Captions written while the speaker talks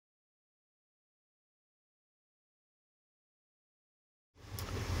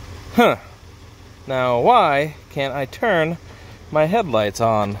Huh. Now, why can't I turn my headlights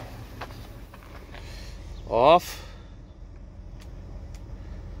on? Off.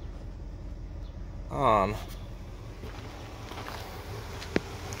 On.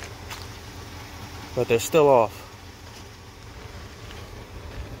 But they're still off.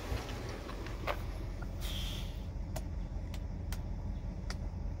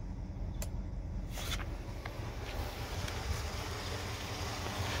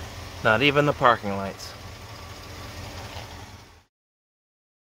 Not even the parking lights.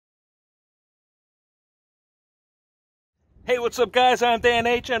 Hey, what's up guys? I'm Dan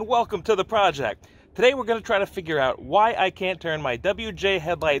H and welcome to the project. Today we're going to try to figure out why I can't turn my WJ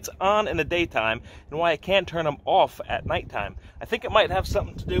headlights on in the daytime and why I can't turn them off at nighttime. I think it might have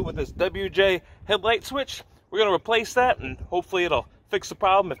something to do with this WJ headlight switch. We're going to replace that and hopefully it'll fix the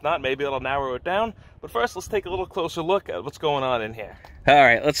problem. If not, maybe it'll narrow it down. But first, let's take a little closer look at what's going on in here. All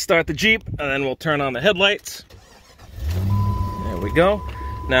right, let's start the Jeep and then we'll turn on the headlights. There we go.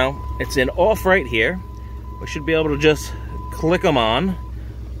 Now, it's in off right here. We should be able to just click them on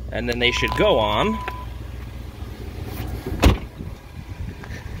and then they should go on.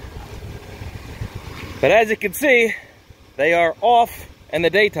 But as you can see, they are off in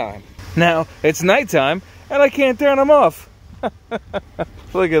the daytime. Now, it's nighttime and I can't turn them off.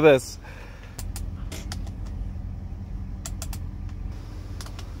 Look at this.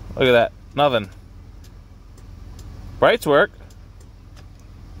 Look at that. Nothing. Brights work.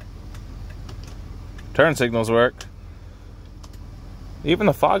 Turn signals work. Even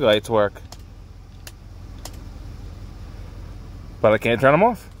the fog lights work. But I can't turn them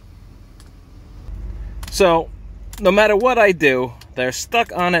off. So, no matter what I do, they're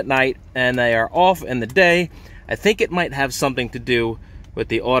stuck on at night and they are off in the day. I think it might have something to do with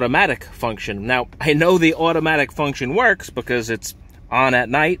the automatic function. Now, I know the automatic function works because it's on at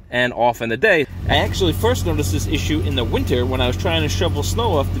night and off in the day. I actually first noticed this issue in the winter when I was trying to shovel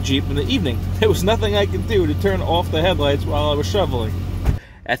snow off the Jeep in the evening. There was nothing I could do to turn off the headlights while I was shoveling.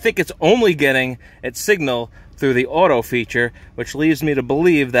 I think it's only getting its signal through the auto feature, which leads me to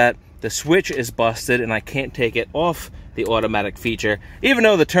believe that the switch is busted and I can't take it off the automatic feature. Even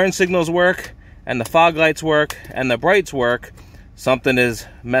though the turn signals work and the fog lights work and the brights work, something is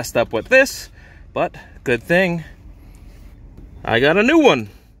messed up with this, but good thing I got a new one.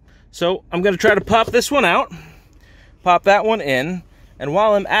 So I'm going to try to pop this one out, pop that one in, and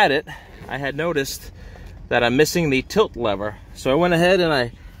while I'm at it, I had noticed that I'm missing the tilt lever. So I went ahead and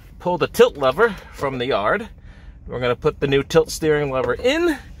I pulled a tilt lever from the yard. We're going to put the new tilt steering lever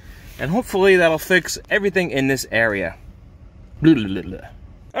in, and hopefully that'll fix everything in this area.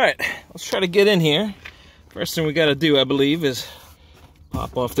 Alright, let's try to get in here. First thing we got to do, I believe, is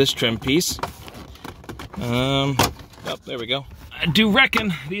pop off this trim piece. Oh, there we go. I do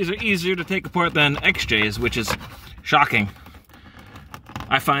reckon these are easier to take apart than XJs, which is shocking.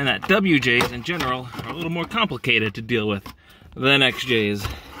 I find that WJs in general are a little more complicated to deal with than XJs.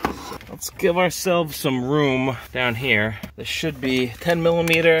 So let's give ourselves some room down here. This should be 10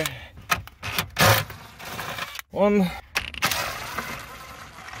 millimeter. 1,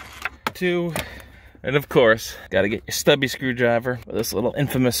 2, and of course, gotta get your stubby screwdriver with this little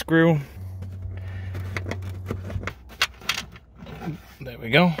infamous screw. There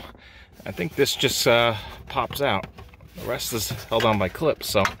we go. I think this just pops out. The rest is held on by clips,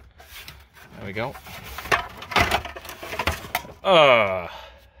 so there we go. Oh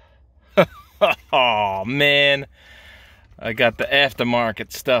man, I got the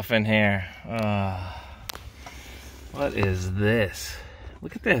aftermarket stuff in here. What is this?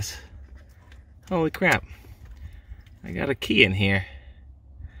 Look at this. Holy crap. I got a key in here.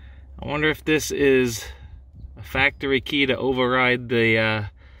 I wonder if this is a factory key to override the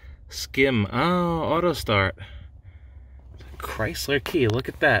skim. Oh, auto start. Chrysler key, look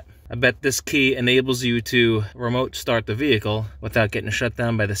at that. I bet this key enables you to remote start the vehicle without getting shut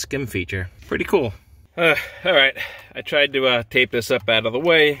down by the skim feature. Pretty cool. Alright, I tried to tape this up out of the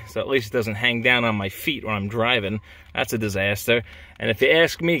way so at least it doesn't hang down on my feet when I'm driving. That's a disaster. And if you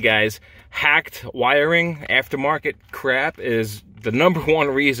ask me, guys, hacked wiring, aftermarket crap is the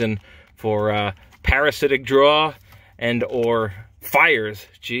 #1 reason for parasitic draw and or fires.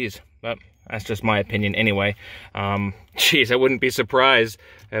 Jeez, but that's just my opinion anyway. Jeez, I wouldn't be surprised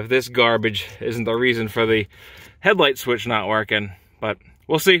if this garbage isn't the reason for the headlight switch not working, but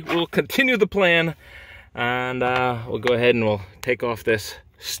we'll see. We'll continue the plan, and we'll go ahead and we'll take off this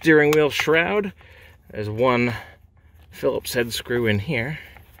steering wheel shroud. There's one Phillips head screw in here.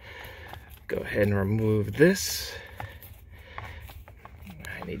 Go ahead and remove this.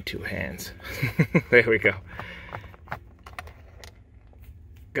 I need 2 hands. There we go.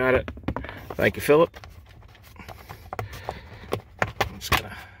 Got it. Thank you, Philip. I'm just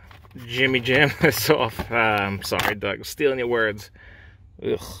gonna jimmy jam this off. I'm sorry, Doug. Stealing your words.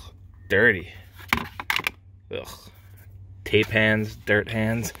 Ugh. Dirty. Ugh. Tape hands, dirt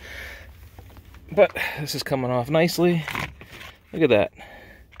hands. But this is coming off nicely. Look at that.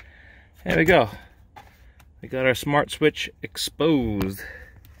 There we go. We got our smart switch exposed.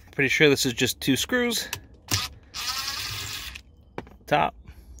 Pretty sure this is just 2 screws. Top.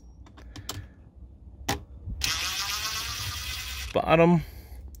 Bottom.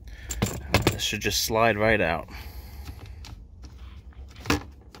 This should just slide right out.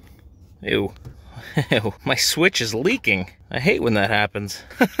 Ew. Ew. My switch is leaking. I hate when that happens.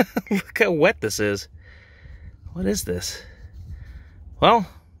 Look how wet this is. What is this? Well,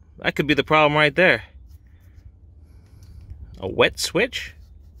 that could be the problem right there. A wet switch?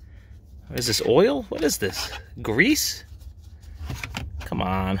 Is this oil? What is this? Grease? Come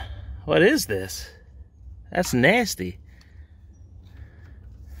on. What is this? That's nasty.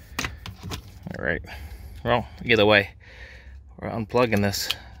 Alright. Well, either way, we're unplugging this.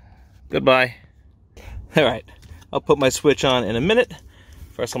 Goodbye. Alright. I'll put my switch on in a minute.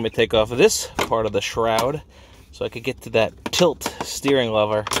 First, let me take off this part of the shroud so I could get to that tilt steering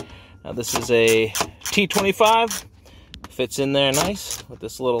lever. Now, this is a T25. Fits in there nice with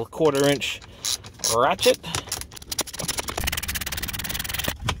this little 1/4 inch ratchet.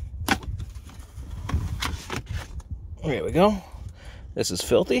 There we go. This is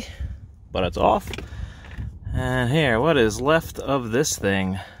filthy, but it's off. And here, what is left of this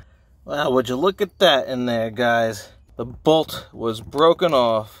thing? Wow, would you look at that in there, guys? The bolt was broken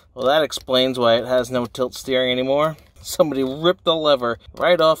off. Well, that explains why it has no tilt steering anymore. Somebody ripped the lever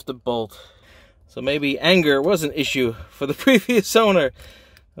right off the bolt. So maybe anger was an issue for the previous owner.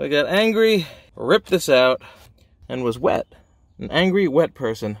 I got angry, ripped this out, and was wet. An angry, wet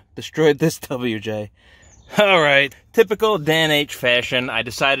person destroyed this WJ. Alright, typical Dan H fashion, I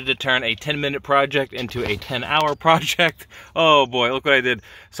decided to turn a 10-minute project into a 10-hour project. Oh boy, look what I did.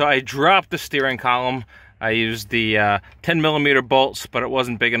 So I dropped the steering column. I used the 10mm bolts, but it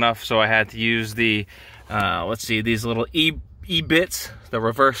wasn't big enough, so I had to use the, let's see, these little E-bits, the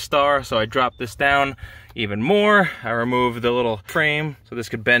reverse star. So I dropped this down even more. I removed the little frame, so this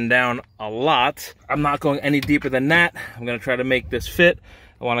could bend down a lot. I'm not going any deeper than that. I'm gonna try to make this fit.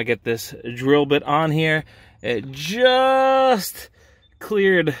 I want to get this drill bit on here. It just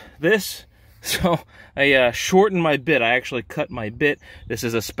cleared this, so I shortened my bit. I actually cut my bit. This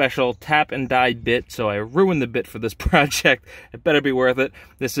is a special tap and die bit, so I ruined the bit for this project. It better be worth it.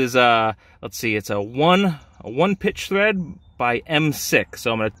 This is let's see, it's a one pitch thread by M6.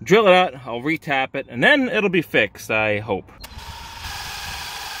 So I'm gonna drill it out, I'll retap it, and then it'll be fixed, I hope.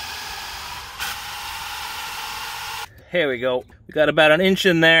 Here we go. We got about 1 inch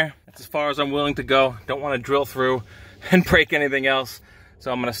in there. That's as far as I'm willing to go. Don't want to drill through and break anything else. So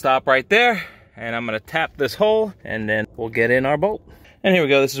I'm gonna stop right there, and I'm gonna tap this hole, and then we'll get in our bolt. And here we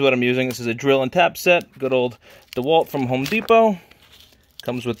go. This is what I'm using. This is a drill and tap set. Good old DeWalt from Home Depot.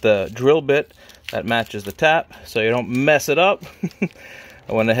 Comes with the drill bit that matches the tap, so you don't mess it up.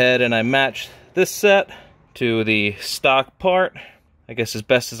 I went ahead and I matched this set to the stock part, I guess as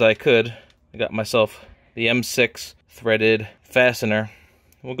best as I could. I got myself the M6 threaded fastener.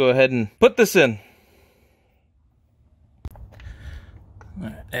 We'll go ahead and put this in.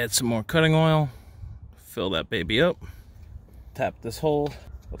 Right, add some more cutting oil, fill that baby up, tap this hole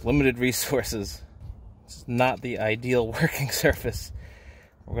with limited resources. It's not the ideal working surface.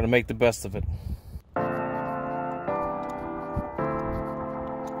 We're gonna make the best of it.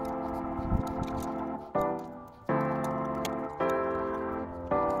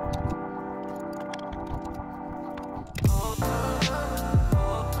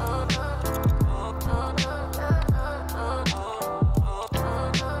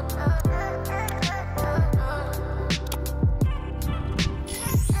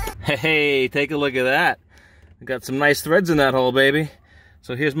 Hey, take a look at that. I got some nice threads in that hole, baby.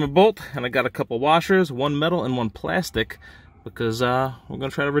 So here's my bolt, and I got a couple washers, one metal and one plastic, because we're gonna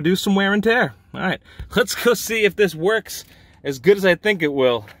try to reduce some wear and tear. All right, let's go see if this works as good as I think it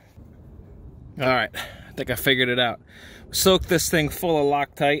will. All right, I think I figured it out. Soak this thing full of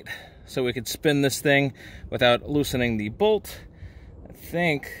Loctite so we could spin this thing without loosening the bolt. I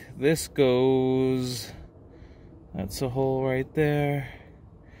think this goes, that's a hole right there.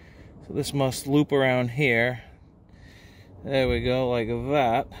 So this must loop around here. There we go, like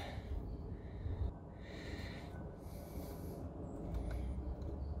that.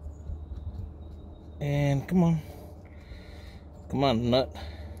 And come on, nut,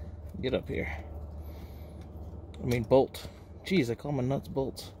 get up here. I mean bolt, Jeez, I call them nuts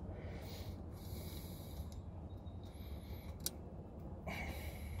bolts.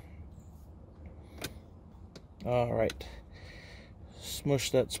 All right.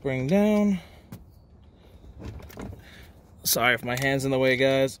 Smush that spring down. Sorry if my hand's in the way,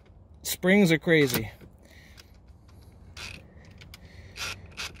 guys. Springs are crazy.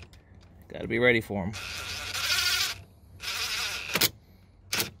 Gotta be ready for them.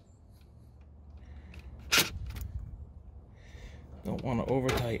 Don't want to over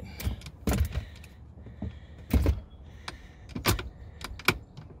tighten.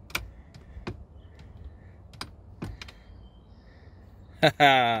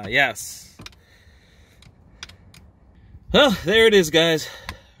 Haha, yes. Well, there it is, guys.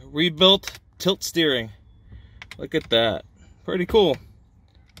 Rebuilt tilt steering. Look at that. Pretty cool.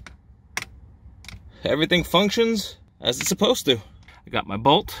 Everything functions as it's supposed to. I got my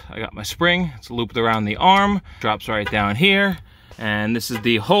bolt, I got my spring, it's looped around the arm, drops right down here, and this is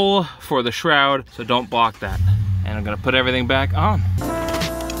the hole for the shroud, so don't block that. And I'm gonna put everything back on.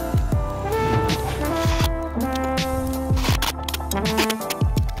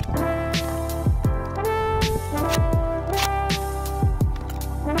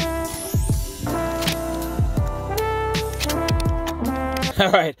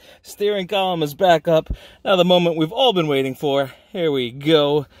 All right, steering column is back up. Now the moment we've all been waiting for. Here we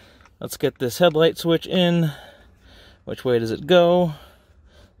go. Let's get this headlight switch in. Which way does it go?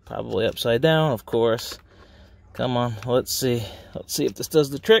 Probably upside down, of course. Come on, let's see. Let's see if this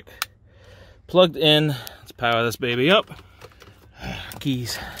does the trick. Plugged in. Let's power this baby up.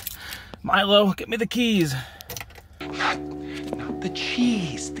 Keys. Milo, get me the keys. Not the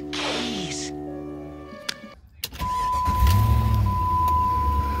cheese, the keys.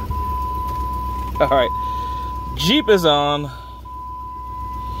 All right, Jeep is on.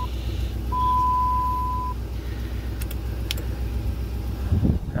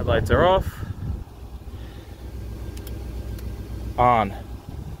 Headlights are off. On.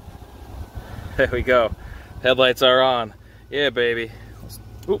 There we go. Headlights are on. Yeah, baby.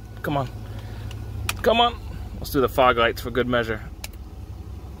 Oop, come on. Come on. Let's do the fog lights for good measure.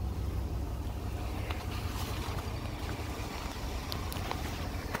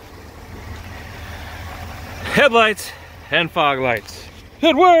 Headlights and fog lights.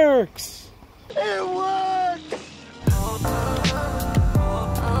 It works! It works!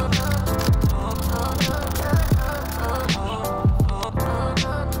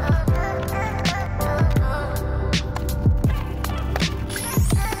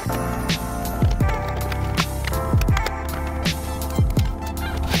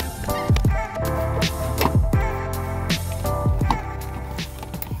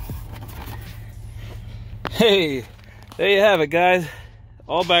 Hey, there you have it, guys.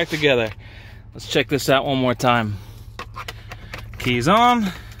 All back together. Let's check this out one more time. Keys on.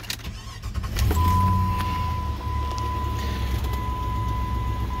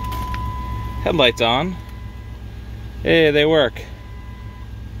 Headlights on. Hey, they work.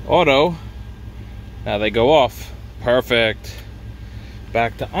 Auto. Now they go off. Perfect.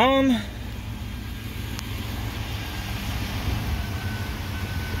 Back to on.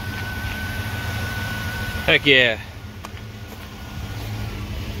 Heck yeah.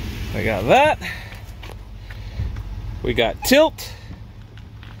 We got that. We got tilt.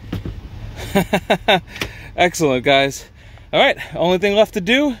 Excellent, guys. All right, only thing left to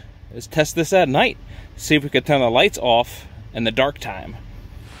do is test this at night. See if we could turn the lights off in the dark time.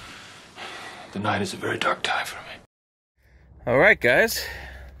 The night is a very dark time for me. All right, guys.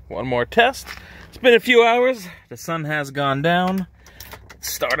 One more test. It's been a few hours. The sun has gone down.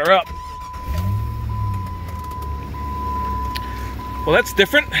 Let's start her up. Well, that's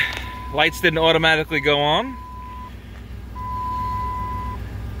different. Lights didn't automatically go on.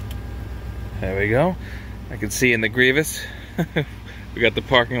 There we go. I can see in the Grievous. We got the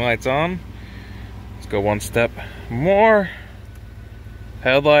parking lights on. Let's go one step more.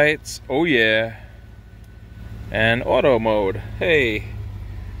 Headlights, oh yeah. And auto mode, hey.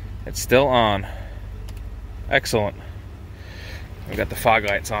 It's still on. Excellent. We got the fog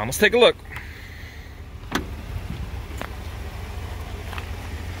lights on. Let's take a look.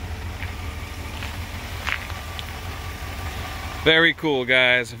 Very cool,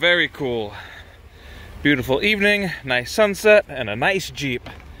 guys, very cool. Beautiful evening, nice sunset, and a nice Jeep.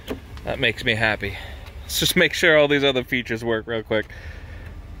 That makes me happy. Let's just make sure all these other features work real quick.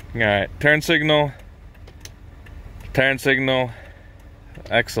 All right, turn signal,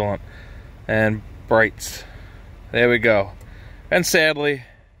 excellent. And brights, there we go. And sadly,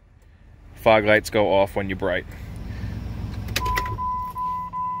 fog lights go off when you're bright.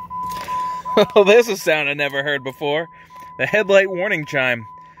 Oh, there's a sound I never heard before. The headlight warning chime.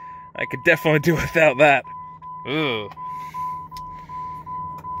 I could definitely do without that. Ugh.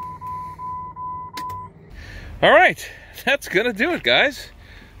 Alright, that's gonna do it, guys.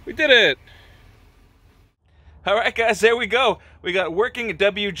 We did it. Alright, guys, there we go. We got working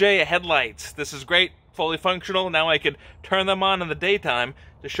WJ headlights. This is great, fully functional. Now I could turn them on in the daytime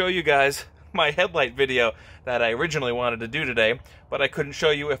to show you guys my headlight video that I originally wanted to do today, but I couldn't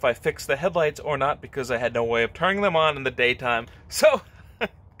show you if I fixed the headlights or not because I had no way of turning them on in the daytime. So,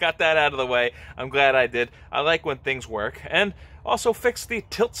 got that out of the way. I'm glad I did. I like when things work. And also fixed the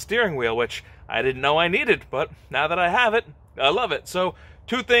tilt steering wheel, which I didn't know I needed, but now that I have it, I love it. So,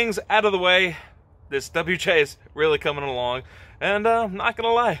 2 things out of the way. This WJ is really coming along, and I'm not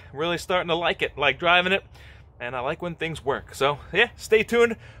gonna lie, really starting to like it, like driving it, and I like when things work. So yeah, stay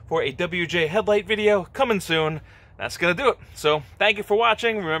tuned for a WJ headlight video coming soon. That's gonna do it. So thank you for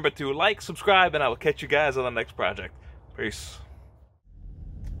watching. Remember to like, subscribe, and I will catch you guys on the next project. Peace.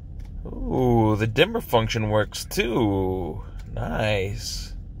 Ooh, the dimmer function works too.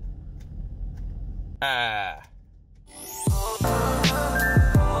 Nice. Ah.